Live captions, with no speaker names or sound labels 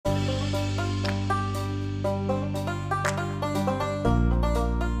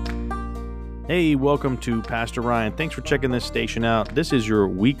Hey, welcome to Pastor Ryan. Thanks for checking this station out. This is your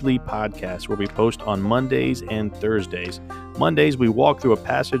weekly podcast where we post on Mondays and Thursdays. Mondays, we walk through a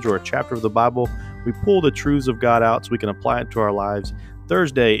passage or a chapter of the Bible. We pull the truths of God out so we can apply it to our lives.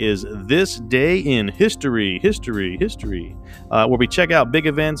 Thursday is This Day in History, where we check out big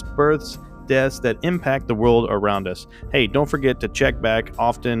events, births, deaths that impact the world around us. Hey, don't forget to check back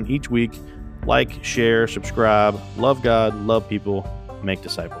often each week. Like, share, subscribe. Love God, love people, make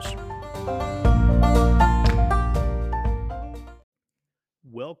disciples.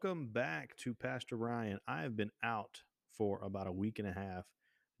 Welcome back to Pastor Ryan. I have been out for about a week and a half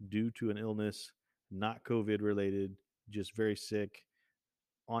due to an illness, not COVID related, just very sick,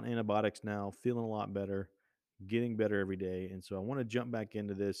 on antibiotics now, feeling a lot better, getting better every day. And so I want to jump back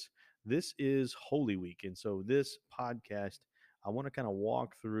into this. This is Holy Week. And so this podcast, I want to kind of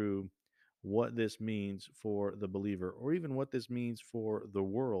walk through what this means for the believer or even what this means for the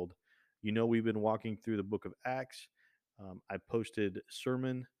world. You know, we've been walking through the book of Acts. I posted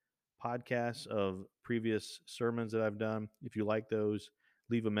sermon podcasts of previous sermons that I've done. If you like those,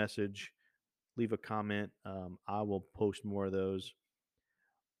 leave a message, leave a comment. I will post more of those.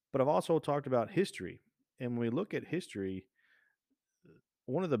 But I've also talked about history. And when we look at history,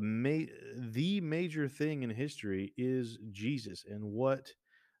 one of the major thing in history is Jesus and what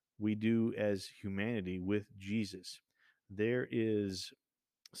we do as humanity with Jesus. There is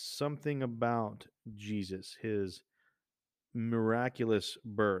something about Jesus, his miraculous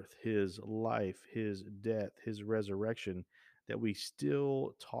birth, his life, his death, his resurrection, that we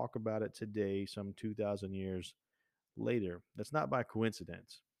still talk about it today, some 2,000 years later. That's not by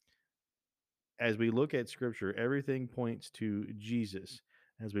coincidence. As we look at scripture, everything points to Jesus.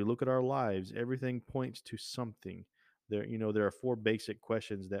 As we look at our lives, everything points to something. There are four basic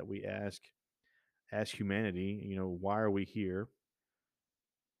questions that we ask as humanity. Why are we here?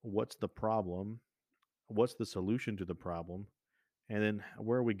 What's the problem? What's the solution to the problem? And then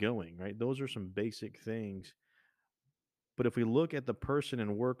where are we going, right? Those are some basic things. But if we look at the person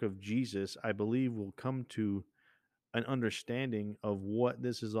and work of Jesus, I believe we'll come to an understanding of what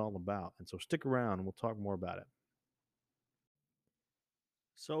this is all about. And so stick around and we'll talk more about it.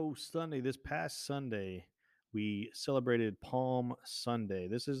 So, this past Sunday, we celebrated Palm Sunday.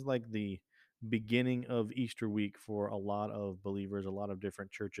 This is like the beginning of Easter week for a lot of believers. A lot of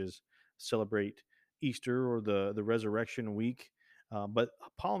different churches celebrate Easter or the resurrection week. But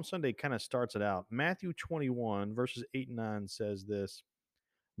Palm Sunday kind of starts it out. Matthew 21, verses 8 and 9 says this: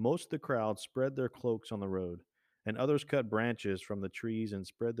 Most of the crowd spread their cloaks on the road, and others cut branches from the trees and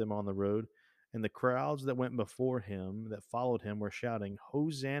spread them on the road. And the crowds that went before him, that followed him, were shouting,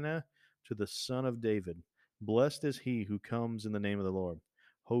 Hosanna to the Son of David. Blessed is he who comes in the name of the Lord.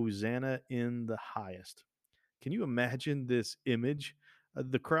 Hosanna in the highest. Can you imagine this image?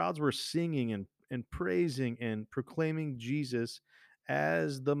 The crowds were singing and praising and proclaiming Jesus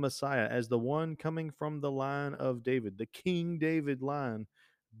as the Messiah, as the one coming from the line of David, the King David line.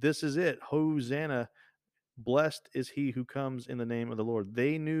 This is it. Hosanna. Blessed is he who comes in the name of the Lord.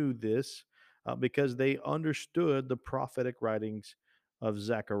 They knew this because they understood the prophetic writings of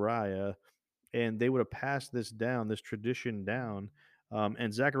Zechariah, and they would have passed this tradition down.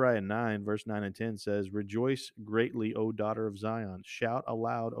 And Zechariah 9, verse 9 and 10 says, Rejoice greatly, O daughter of Zion. Shout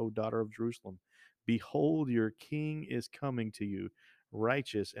aloud, O daughter of Jerusalem. Behold, your king is coming to you.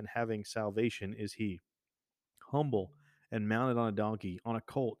 Righteous and having salvation is he, humble and mounted on a donkey, on a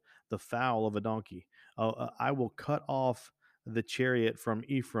colt, the foal of a donkey. I will cut off the chariot from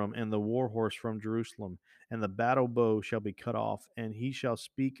Ephraim and the war horse from Jerusalem, and the battle bow shall be cut off, and he shall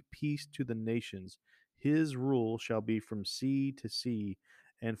speak peace to the nations. His rule shall be from sea to sea,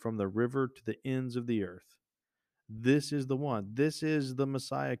 and from the river to the ends of the earth. This is the one. This is the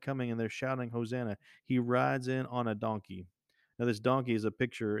Messiah coming, and they're shouting Hosanna. He rides in on a donkey. Now, this donkey is a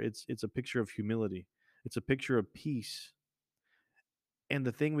picture. It's a picture of humility. It's a picture of peace. And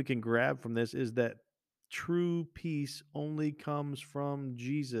the thing we can grab from this is that true peace only comes from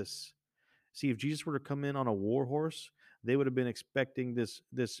Jesus. See, if Jesus were to come in on a war horse, they would have been expecting this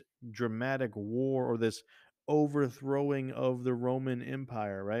dramatic war or this overthrowing of the Roman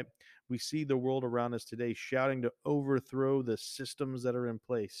Empire, right? We see the world around us today shouting to overthrow the systems that are in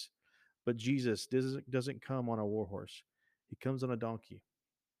place. But Jesus doesn't come on a war horse. He comes on a donkey.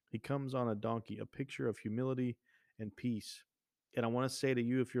 He comes on a donkey, a picture of humility and peace. And I want to say to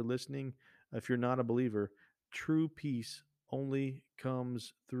you, if you're listening, if you're not a believer, true peace only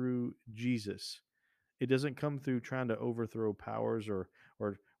comes through Jesus. It doesn't come through trying to overthrow powers or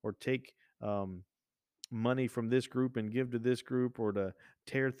take money from this group and give to this group, or to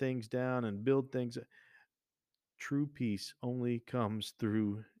tear things down and build things. True peace only comes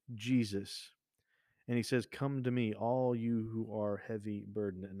through Jesus. And he says, "Come to me, all you who are heavy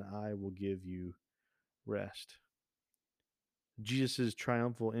burdened, and I will give you rest." Jesus'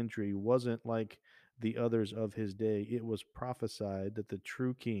 triumphal entry wasn't like the others of his day. It was prophesied that the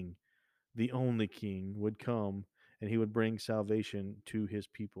true king, the only king, would come and he would bring salvation to his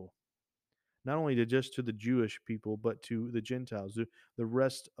people. Not only to just to the Jewish people, but to the Gentiles, the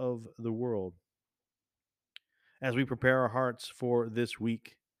rest of the world. As we prepare our hearts for this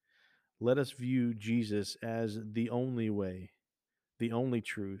week, let us view Jesus as the only way, the only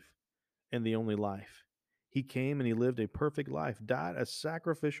truth, and the only life. He came and he lived a perfect life, died a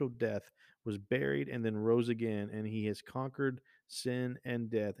sacrificial death, was buried, and then rose again. And he has conquered sin and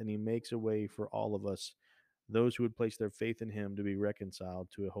death, and he makes a way for all of us, those who would place their faith in him, to be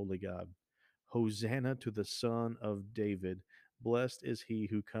reconciled to a holy God. Hosanna to the Son of David. Blessed is he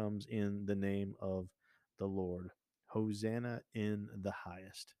who comes in the name of the Lord. Hosanna in the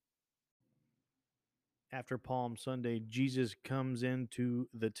highest. After Palm Sunday, Jesus comes into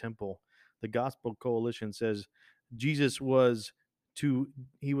the temple. The Gospel Coalition says Jesus was to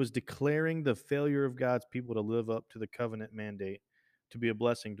he was declaring the failure of God's people to live up to the covenant mandate to be a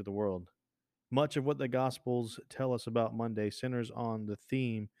blessing to the world. Much of what the Gospels tell us about Monday centers on the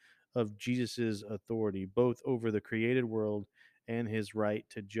theme of Jesus's authority, both over the created world and his right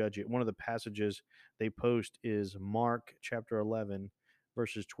to judge it. One of the passages they post is Mark chapter 11,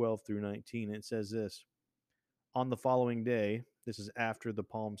 verses 12 through 19. It says this: On the following day, this is after the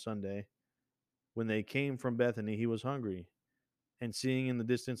Palm Sunday, when they came from Bethany, he was hungry. And seeing in the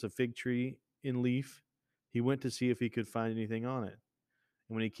distance a fig tree in leaf, he went to see if he could find anything on it.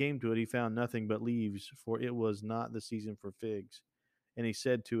 And when he came to it, he found nothing but leaves, for it was not the season for figs. And he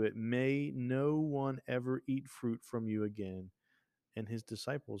said to it, May no one ever eat fruit from you again. And his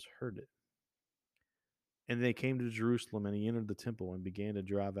disciples heard it. And they came to Jerusalem, and he entered the temple and began to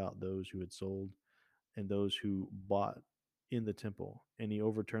drive out those who had sold and those who bought in the temple. And he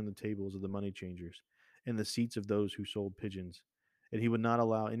overturned the tables of the money changers and the seats of those who sold pigeons. And he would not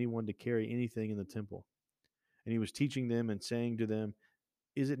allow anyone to carry anything in the temple. And he was teaching them and saying to them,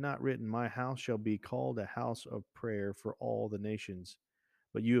 Is it not written, My house shall be called a house of prayer for all the nations?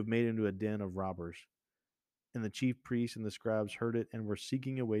 But you have made it into a den of robbers. And the chief priests and the scribes heard it and were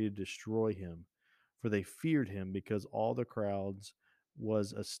seeking a way to destroy him, for they feared him, because all the crowds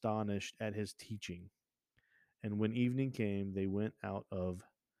was astonished at his teaching. And when evening came, they went out of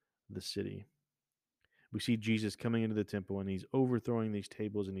the city. We see Jesus coming into the temple and he's overthrowing these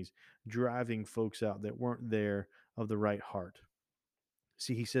tables and he's driving folks out that weren't there of the right heart.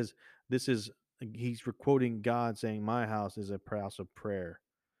 See, he says he's quoting God saying, My house is a house of prayer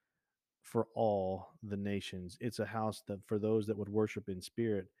for all the nations. It's a house that for those that would worship in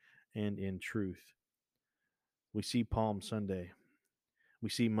spirit and in truth. We see Palm Sunday. We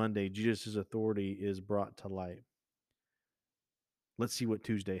see Monday, Jesus' authority is brought to light. Let's see what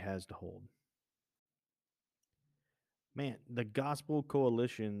Tuesday has to hold. Man, the Gospel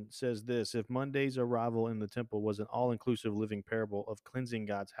Coalition says this: if Monday's arrival in the temple was an all inclusive living parable of cleansing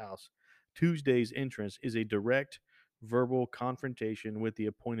God's house, Tuesday's entrance is a direct verbal confrontation with the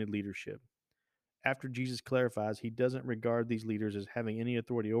appointed leadership. After Jesus clarifies he doesn't regard these leaders as having any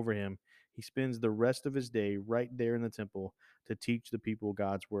authority over him, he spends the rest of his day right there in the temple to teach the people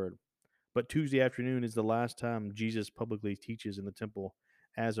God's word. But Tuesday afternoon is the last time Jesus publicly teaches in the temple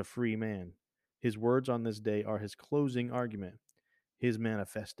as a free man. His words on this day are his closing argument, his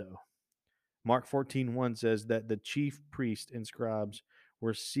manifesto. Mark 14:1 says that the chief priests and scribes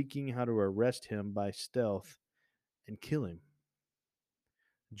were seeking how to arrest him by stealth and kill him.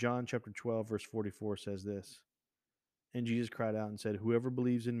 John chapter 12 verse 44 says this: And Jesus cried out and said, Whoever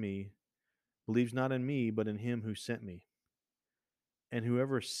believes in me believes not in me, but in him who sent me. And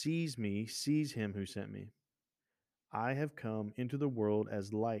whoever sees me sees him who sent me. I have come into the world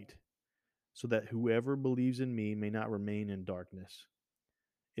as light, so that whoever believes in me may not remain in darkness.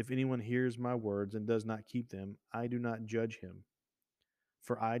 If anyone hears my words and does not keep them, I do not judge him.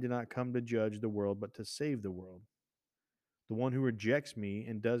 For I did not come to judge the world, but to save the world. The one who rejects me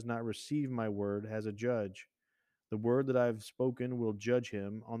and does not receive my word has a judge. The word that I have spoken will judge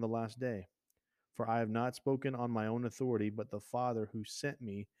him on the last day. For I have not spoken on my own authority, but the Father who sent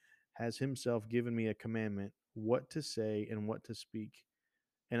me has himself given me a commandment, what to say and what to speak.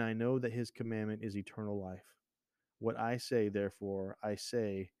 And I know that his commandment is eternal life. What I say, therefore, I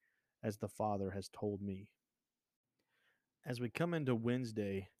say as the Father has told me. As we come into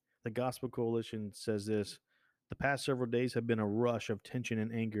Wednesday, the Gospel Coalition says this: the past several days have been a rush of tension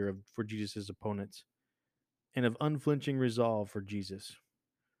and anger for Jesus' opponents, and of unflinching resolve for Jesus.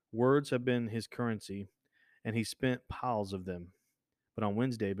 Words have been his currency, and he spent piles of them. But on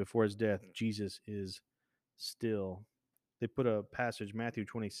Wednesday, before his death, Jesus is still. They put a passage, Matthew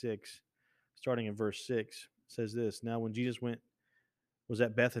 26, starting in verse 6, says this. Now, when Jesus was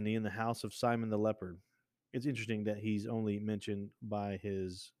at Bethany in the house of Simon the leper. It's interesting that he's only mentioned by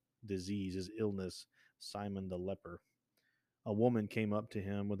his disease, his illness, Simon the leper. A woman came up to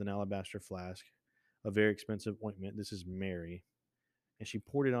him with an alabaster flask, a very expensive ointment. This is Mary. And she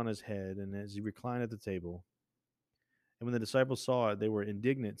poured it on his head, and as he reclined at the table, and when the disciples saw it, they were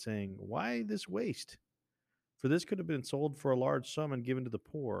indignant, saying, Why this waste? For this could have been sold for a large sum and given to the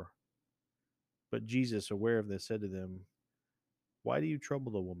poor. But Jesus, aware of this, said to them, Why do you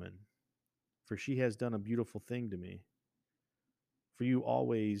trouble the woman? For she has done a beautiful thing to me. For you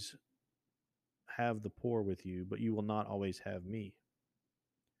always have the poor with you, but you will not always have me.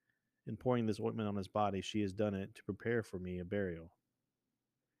 In pouring this ointment on his body, she has done it to prepare for me a burial.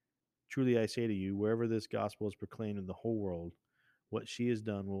 Truly I say to you, wherever this gospel is proclaimed in the whole world, what she has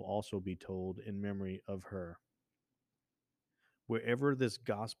done will also be told in memory of her. Wherever this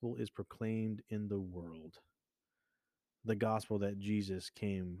gospel is proclaimed in the world, the gospel that Jesus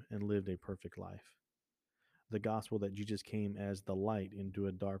came and lived a perfect life, the gospel that Jesus came as the light into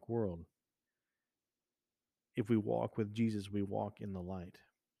a dark world. If we walk with Jesus, we walk in the light.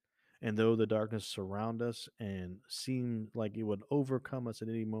 And though the darkness surround us and seem like it would overcome us at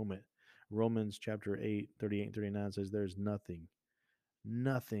any moment, Romans chapter 8, 38 and 39 says there's nothing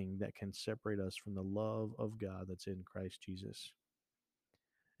that can separate us from the love of God that's in Christ Jesus.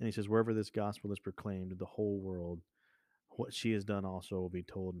 And he says, wherever this gospel is proclaimed to the whole world, what she has done also will be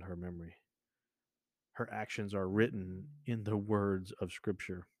told in her memory. Her actions are written in the words of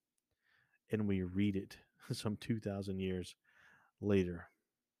Scripture, and we read it some 2,000 years later.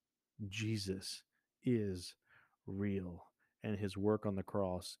 Jesus is real, and his work on the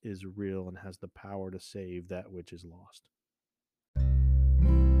cross is real and has the power to save that which is lost.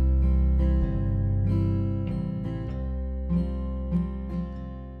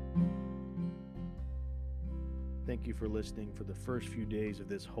 Thank you for listening for the first few days of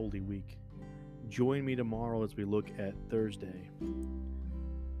this Holy Week. Join me tomorrow as we look at Thursday.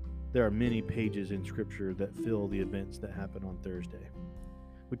 There are many pages in Scripture that fill the events that happen on Thursday.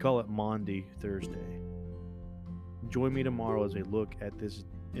 We call it Maundy Thursday. Join me tomorrow as we look at this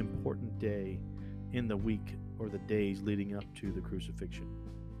important day in the week or the days leading up to the crucifixion.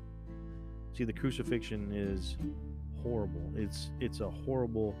 See, the crucifixion is horrible. It's a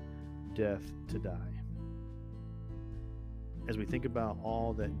horrible death to die. As we think about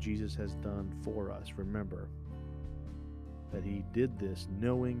all that Jesus has done for us, remember that he did this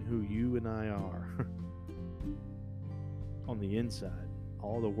knowing who you and I are on the inside.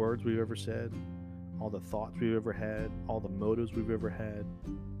 All the words we've ever said, all the thoughts we've ever had, all the motives we've ever had.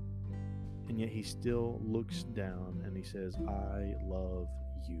 And yet he still looks down and he says, I love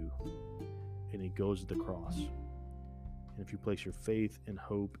you. And he goes to the cross. And if you place your faith and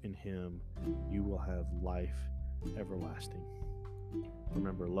hope in him, you will have life everlasting.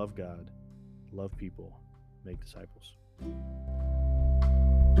 Remember, love God, love people, make disciples.